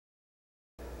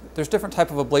There's different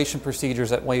type of ablation procedures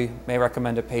that we may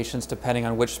recommend to patients depending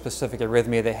on which specific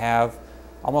arrhythmia they have.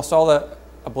 Almost all the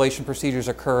ablation procedures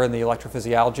occur in the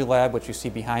electrophysiology lab, which you see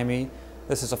behind me.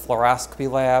 This is a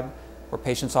fluoroscopy lab where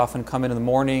patients often come in the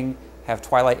morning, have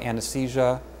twilight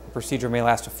anesthesia. The procedure may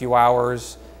last a few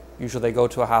hours. Usually they go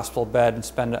to a hospital bed and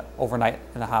spend overnight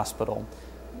in a hospital.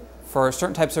 For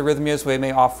certain types of arrhythmias, we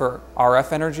may offer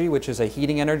RF energy, which is a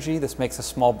heating energy. This makes a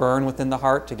small burn within the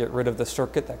heart to get rid of the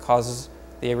circuit that causes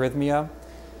the arrhythmia.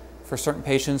 For certain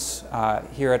patients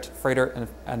here at Frater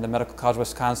and the Medical College of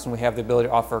Wisconsin, we have the ability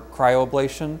to offer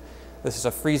cryoablation. This is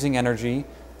a freezing energy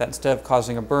that instead of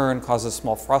causing a burn, causes a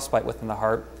small frostbite within the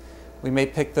heart. We may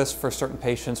pick this for certain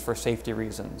patients for safety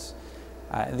reasons.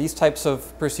 These types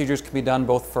of procedures can be done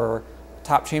both for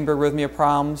top chamber arrhythmia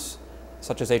problems,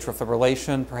 such as atrial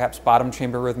fibrillation, perhaps bottom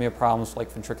chamber arrhythmia problems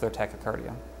like ventricular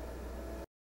tachycardia.